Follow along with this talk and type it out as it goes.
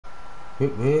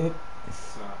Whoop.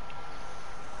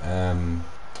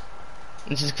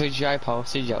 This is because I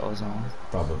posted it or something.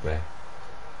 Probably.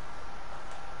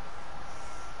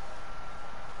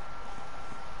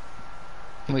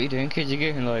 What are you doing, kid? You're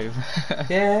getting live.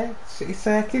 Yeah, it's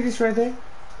kid is ready.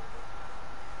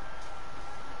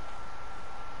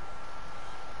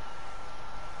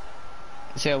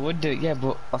 See, I would do it, yeah,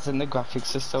 but I think the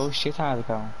graphics are so shit out of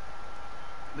the car.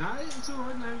 Nah, it's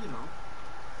alright now, you know.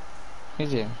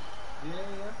 Is it?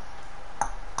 Yeah.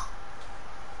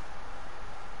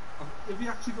 Have you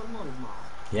actually got live, Mark?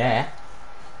 Yeah.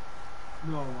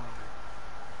 No way.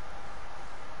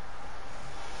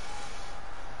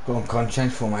 Go on,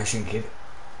 change formation, kid.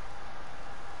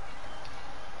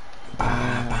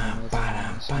 Bam.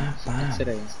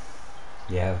 Today.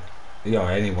 Yeah,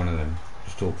 any one of them.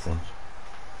 Just up front.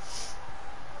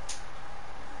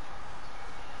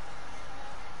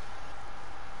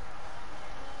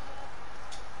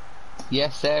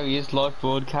 Yes, there he is, live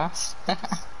broadcast. He's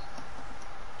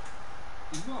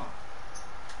what?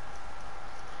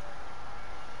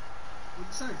 What'd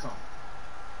you say, Tom?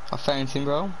 I found him,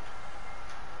 bro.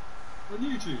 On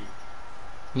YouTube?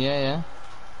 Yeah.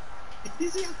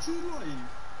 Is he actually live?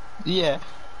 Yeah.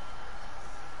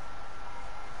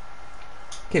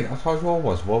 Kid, I told you I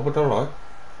was. What would I like?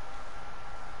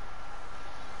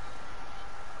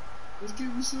 Let's give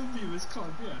him some viewers,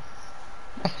 can't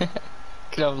yeah.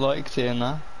 Could have liked it and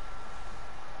that.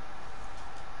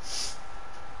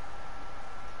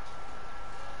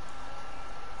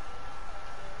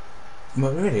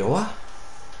 But really, what?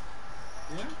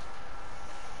 Yeah?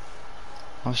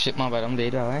 Oh shit, my bad, I'm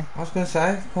dead, alright? I was going to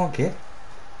say, come on, kid.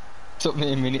 Took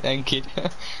me a minute then, kid. I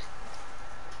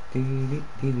can't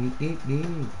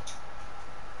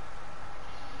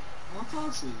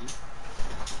see you.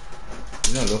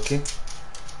 You're not lucky.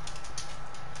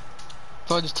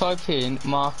 So I just type in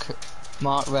Mark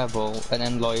Rebel and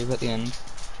then live at the end.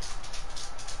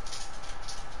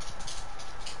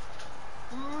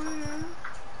 Oh yeah.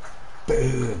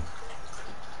 Boom.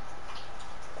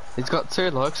 It's got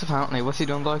 2 likes apparently. What's he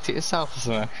done, liked it himself or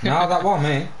something? No, that wasn't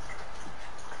me.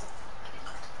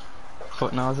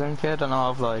 But no, then kid, I don't know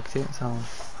I've liked it, so...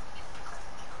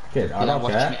 Kid, I don't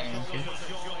care.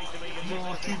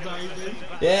 Marky baby.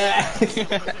 Yeah.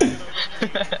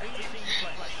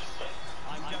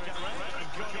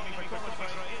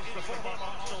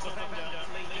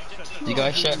 You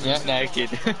guys shut me up now, kid.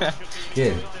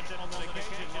 Kid.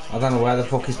 I don't know where the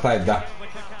fuck he's played that.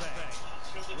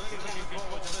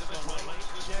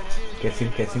 Get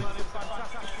him.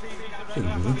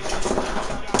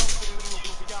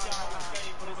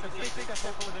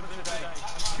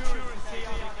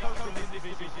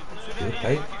 Good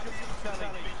play.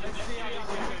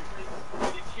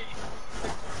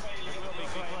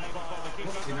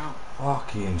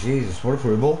 Fucking Jesus, what a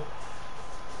free ball.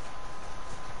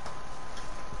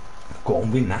 Go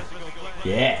on, win that.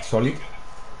 Yeah, solid.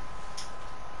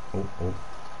 Oh.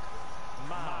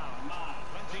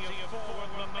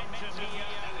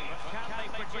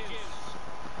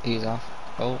 He's off.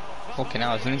 Oh, fucking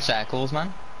hell, I was in circles,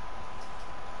 man.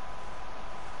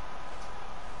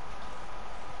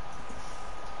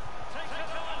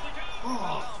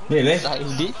 Really?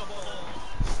 Saved it.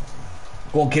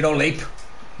 Go on, kid, I'll leap.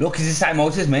 Look, he's the same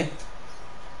height as me.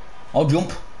 I'll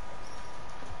jump.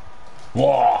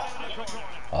 Whoa.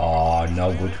 Oh,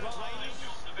 no good.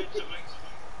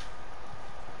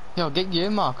 Yo, get you,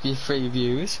 Mark, your 3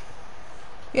 views.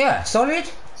 Yeah, solid.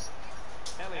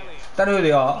 Don't know who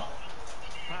they are.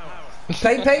 P.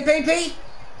 I did.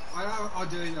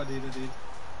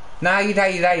 No, you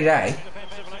did. I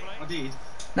did.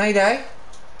 No, you did.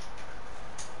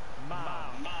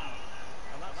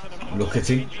 Look at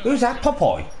him. Who's that?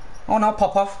 Popeye? Oh no,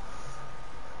 Pop-Off.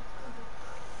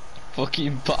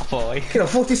 Fucking Popeye. I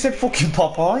thought he said fucking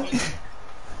Popeye.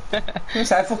 You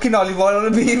say fucking olive oil on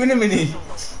a beam in a minute.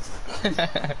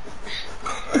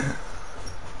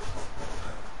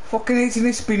 Fucking eating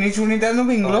his spinach running down the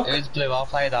wing, look. It's blue, I'll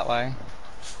play it that way.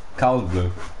 Cold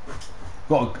blue.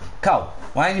 Go on, Cole,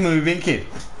 why ain't you moving, kid?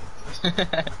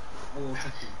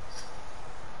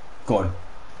 Go on.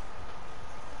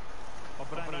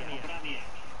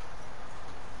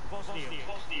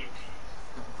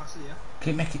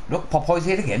 Keep making. Look, Popeye's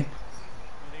here again.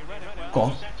 Go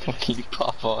on. Fucking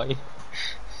Popeye.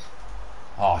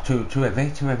 Oh, too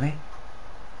heavy.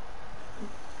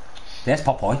 There's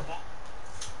Popeye.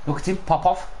 Look at him, pop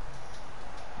off.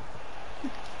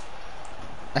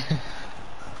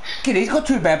 Kid, he's got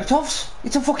 2 Berbatovs.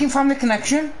 It's a fucking family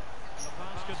connection.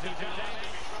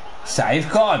 Save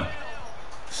con.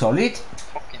 Solid.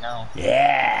 Fucking hell.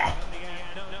 Yeah.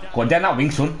 Go on down that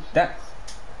wing, son. That.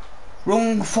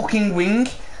 Wrong fucking wing.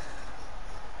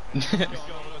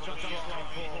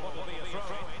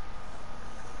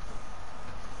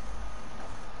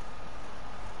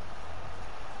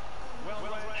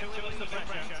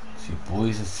 See,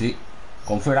 boys, that's it.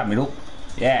 Going through that middle.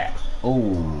 Yeah. Oh.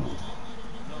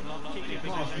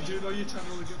 Mark, you do know your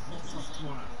channel will get fucked off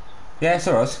tomorrow. Yeah, it's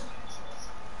alright.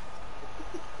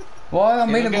 Why?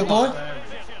 I'm being a good boy.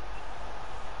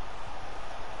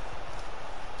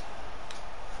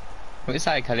 What you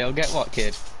say, Kelly? I'll get what,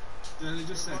 kid? Yeah, they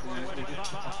just said they get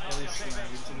cut off by this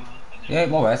tomorrow. Yeah,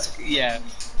 more right. Yeah.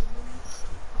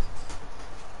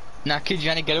 Nah, kid, you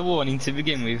only get a warning to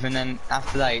begin with, and then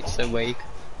after that it's a week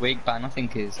ban, I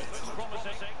think is.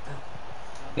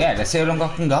 Yeah, let's see how long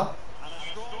I can go.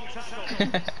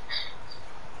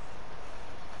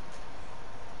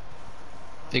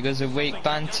 It goes a week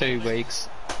ban, 2 weeks,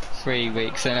 3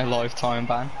 weeks, and a lifetime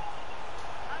ban.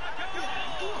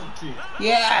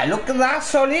 Yeah, look at that,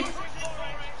 solid.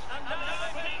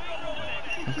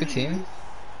 Look at him.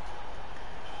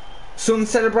 Sun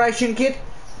celebration, kid.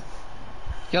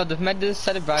 Yeah, they've made the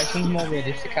celebrations more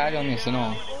realistic on this and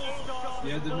all.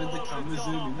 Yeah, they made the camera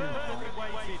zoom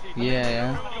in.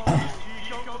 Yeah.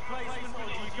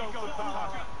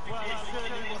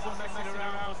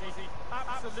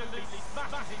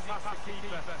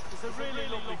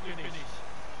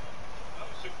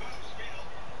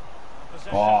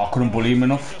 Oh, I couldn't bully him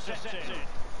enough.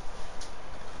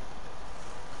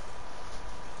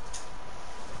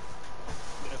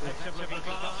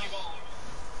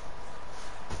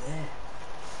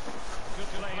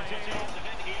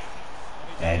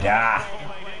 Header.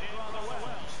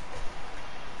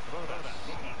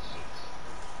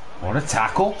 What a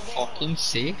tackle. Fucking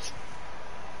sick.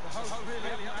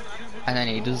 And then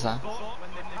he does that.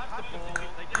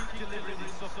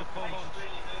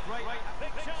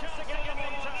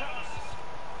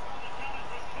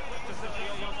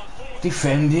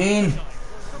 Defending.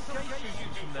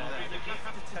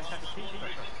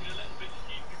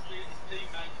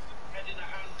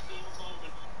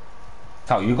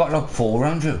 So you got like 4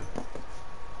 around you.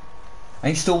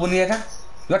 And you still won the header?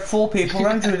 You had 4 people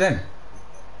around you then?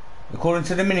 According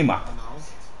to the minimap.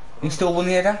 You still won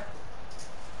the header?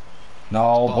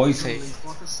 No, boys.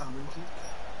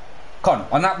 Come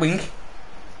on that wing.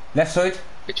 Left side.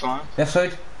 Which one? Left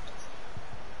side.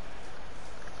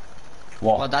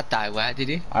 What? Well, that die where, did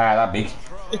he? Ah, that big.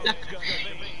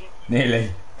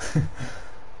 Nearly.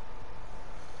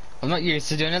 I'm not used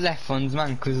to doing the left ones,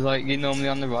 man, because like you're normally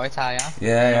on the right, are you?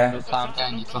 Yeah. You'll calm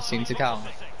down, you cross into Cal.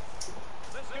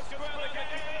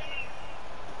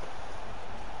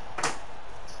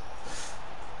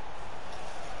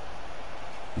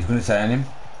 He's gonna say on him.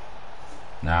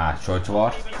 Nah, try too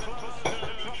hard.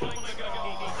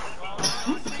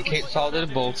 He keeps hold of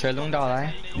the ball too long, don't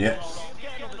they? Yeah.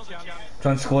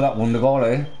 Trying to score that wonder goal,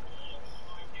 eh?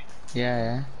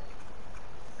 Yeah.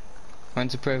 Trying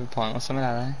to prove a point or something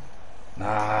like that.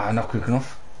 Nah, not quick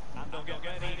enough.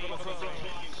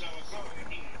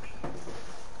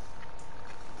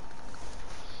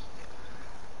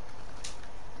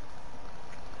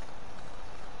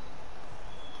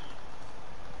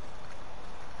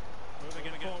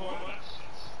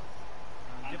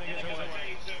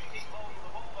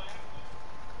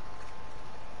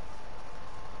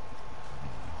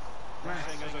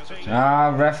 Ah,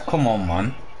 ref, come on,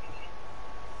 man.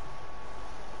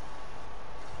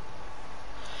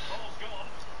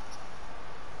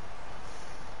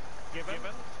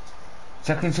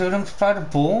 Second to them to play the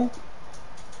ball.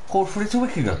 Called for it a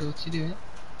week ago. What's he doing?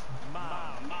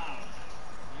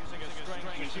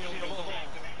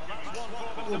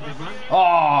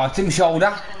 Oh, it's in my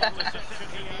shoulder.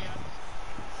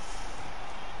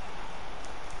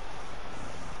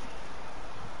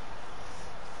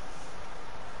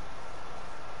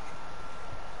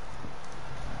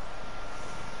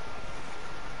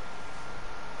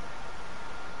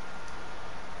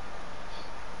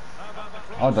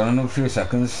 Hold on another few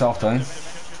seconds, soft time.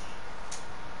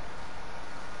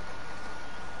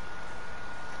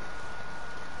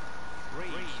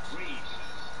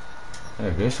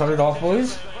 There we go, solid off,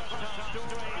 boys.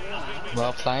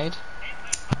 Well played.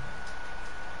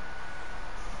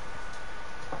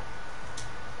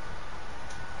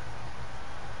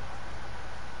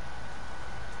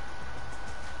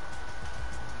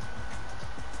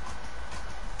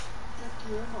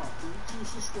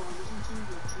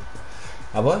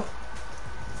 Have I?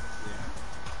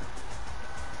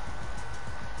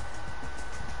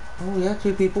 Oh yeah,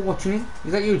 2 people watching it.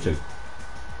 Is that you two?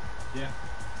 Yeah.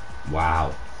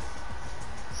 Wow.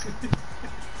 Should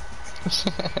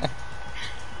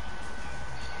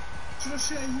I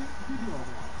share your video of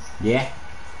that? Yeah.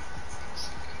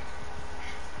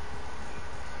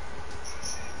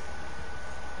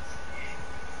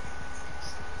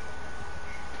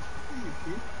 You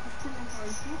kid. Put it on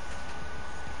Facebook.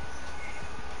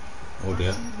 Oh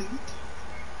dear. Too late.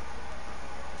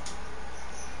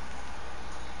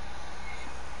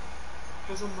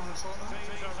 Doesn't matter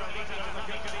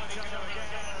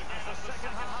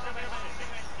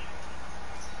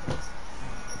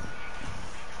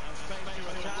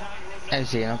Oh,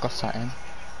 see, I've got that in.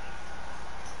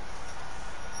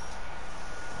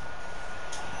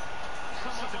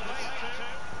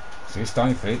 See,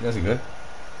 starting feet, that's a good.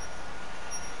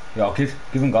 Yeah, kid,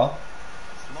 give him go.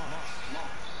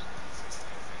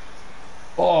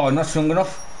 Oh, not strong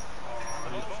enough.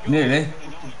 Nearly.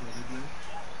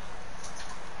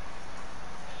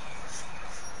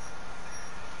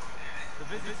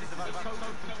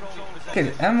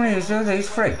 Kid, how many is there? These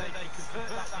three?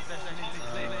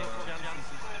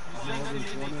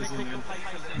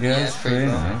 Yeah, it's three,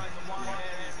 man.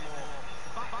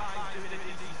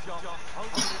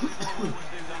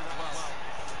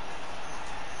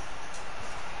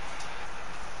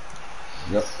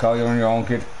 Yep, Carl, you're on your own,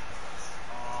 kid.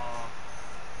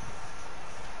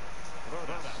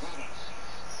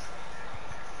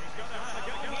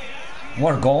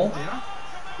 What a goal.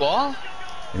 What?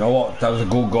 You know what? That was a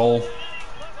good goal.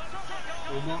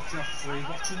 We'll mark that free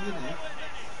watching you now.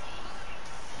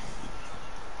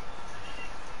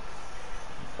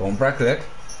 Don't break leg.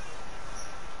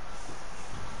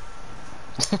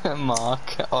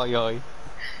 Mark, oi oi.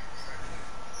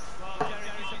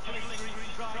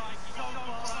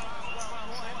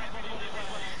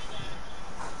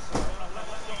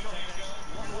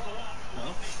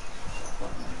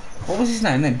 What was his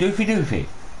name then? Doofy Doofy?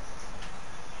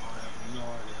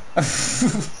 I have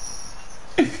no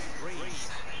idea.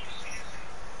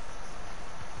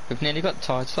 We've nearly got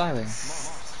tired slowing.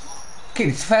 Kid,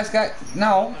 it's the first guy.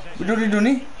 No, we've already done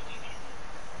it.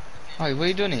 Oh, what are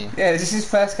you doing here? Yeah, this is his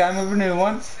first game of a new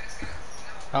one.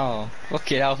 Oh,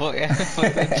 okay, I thought, yeah,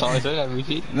 tired and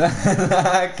everything.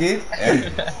 Nah, kid.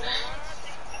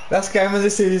 Last game of the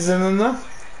season and that.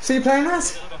 So you playing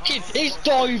that? Kid, he's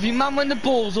diving, man, when the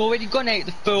ball's already gone out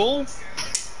the full.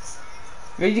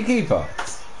 Are you keeper?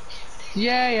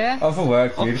 Yeah. Off a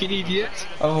word, kid. Fucking idiot.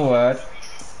 Off a word.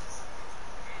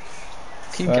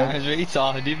 Fucking game's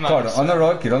retarded, man. God, on the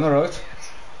right, kid, on the right.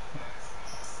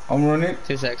 I'm running.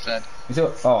 2 seconds, lad. Is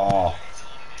it? Oh.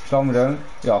 Slow me down.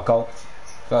 Yeah, Cole.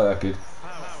 Got that, kid.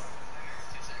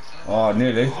 Oh,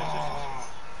 nearly.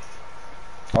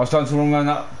 I was trying to run around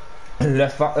that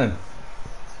left back then.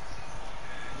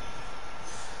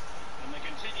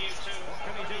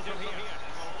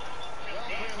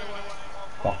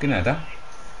 Fucking header.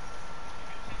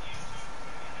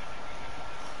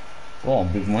 Go on,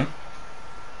 big man.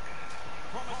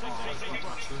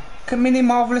 Come in,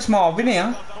 Marvellous Marvin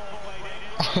here.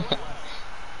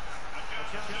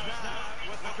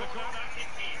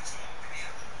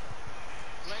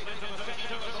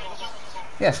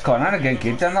 Yes, Con, and again,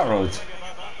 kid, down that road.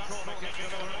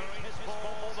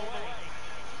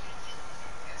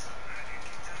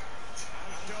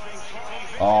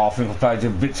 Oh, I think I played a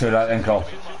bit too late then, Cole.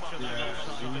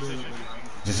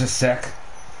 Just a sec.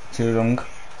 Too long. I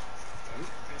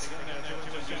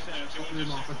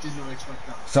did not expect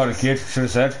that. Sorry, kid, should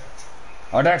have said.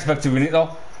 I'd expect to win it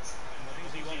though.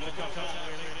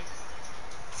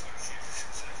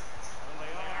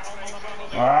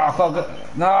 Ah, I can't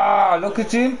get... No, look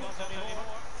at him.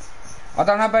 I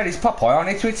don't know about his Popeye,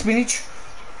 I need to eat spinach.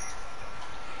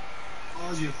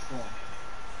 Oh, you fuck.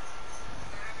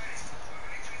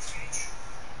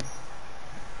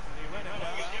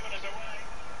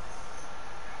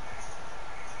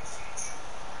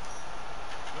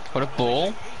 What a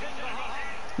ball.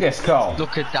 Yes, Carl.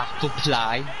 Look at that to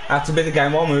play. Had to be the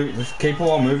game while moving. Just keep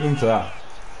on moving to that.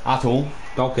 At all.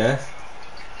 Don't care.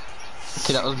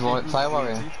 Okay, that was right play,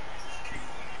 Warrior.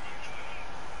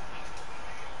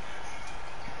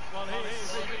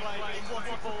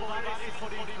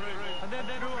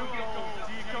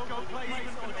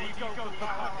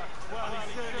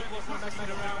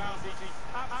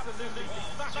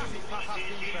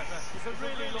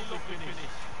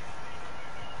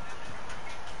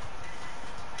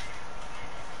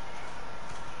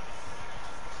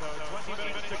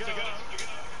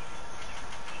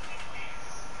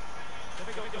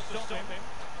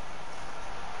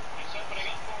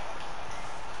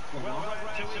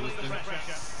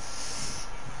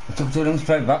 It took too long to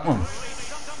play back, man.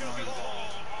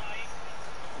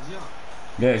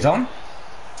 Yeah, he's on.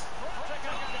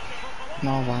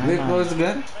 No way, Big man. boys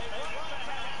again.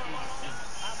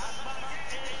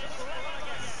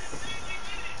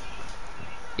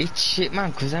 It's shit,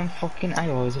 man, because them fucking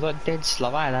AIs are like dead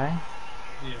slow, are they?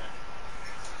 Yeah.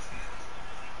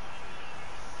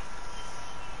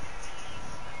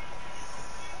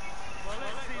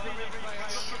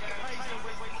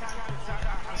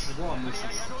 What I'm missing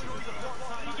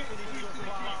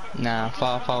Nah,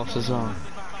 far false as well.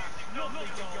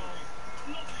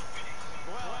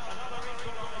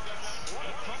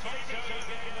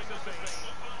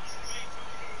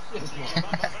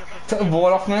 Took the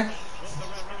ball off me.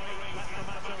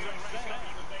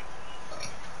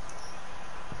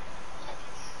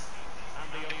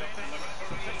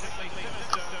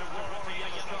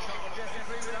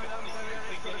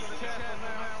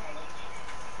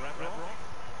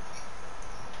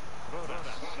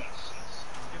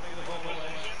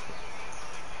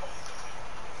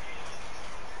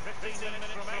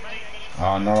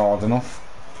 Oh, not hard enough.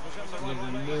 a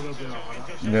little bit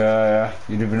harder. Yeah,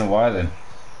 you'd have been away then.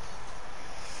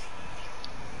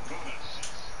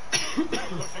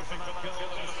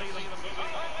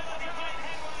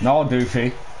 No,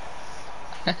 doofy.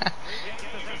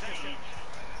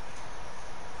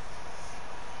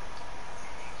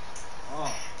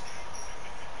 Oh.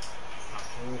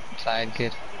 Side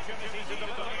kid.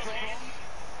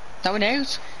 That went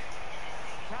out.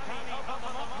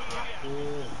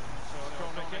 Oh.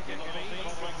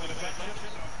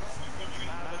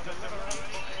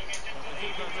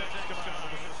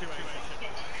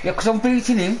 Yeah, because I'm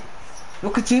beating him.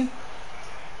 Look at him.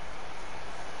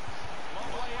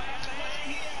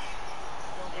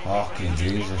 Fucking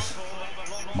Jesus.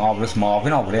 Marvellous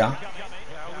Marvin over there.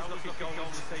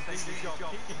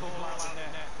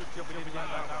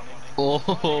 Oh.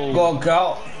 Go on,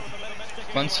 girl.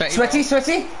 One sweaty. Sweaty,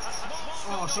 sweaty.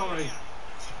 Oh, sorry.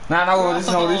 Nah, no worries,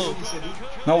 no worries.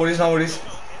 No worries, no worries.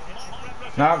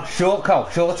 No, short, Cole,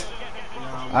 short.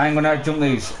 Yeah, I ain't gonna jump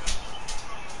these.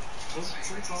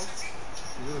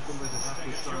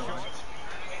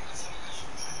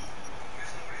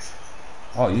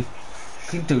 Oh, you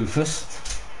fucking doofus.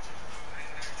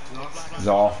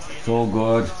 So, so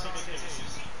good.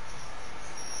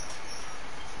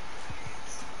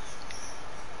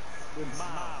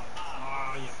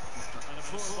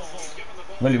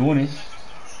 Well, you won it.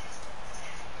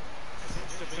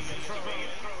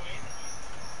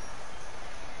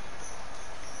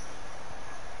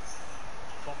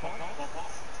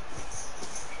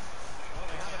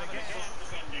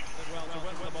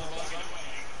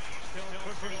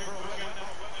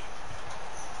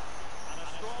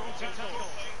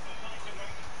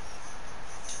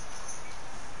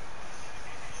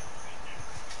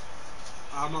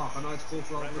 Mark, I know it's called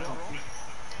for over the top.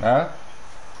 Huh?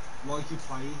 Like you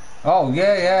played. Oh,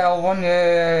 yeah, yeah, I won,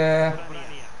 yeah.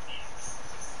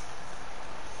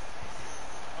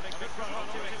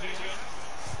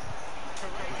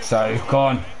 So, come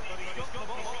on.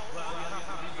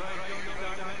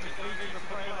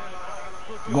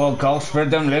 Go on, Cole,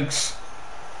 spread them legs.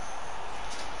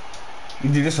 You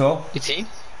did as well. It's in.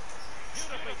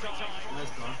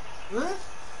 Huh?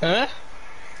 Huh?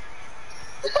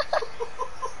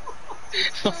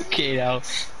 Okay now.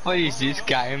 What is this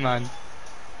guy, man?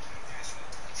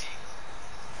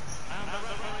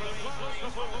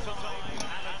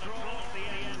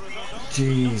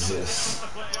 Jesus.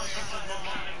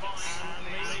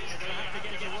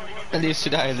 At least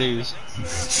should I lose?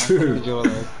 True.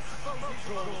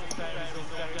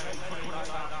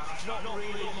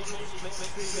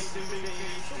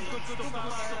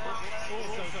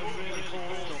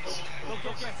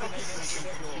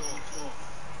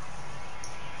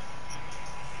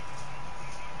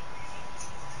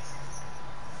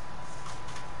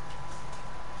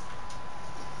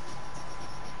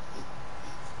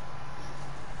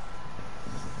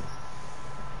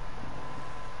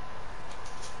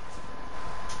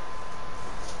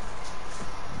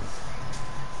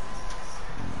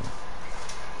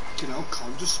 You know,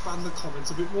 Con, just spam the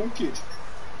comments a bit more, kid.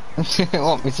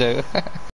 Want me to?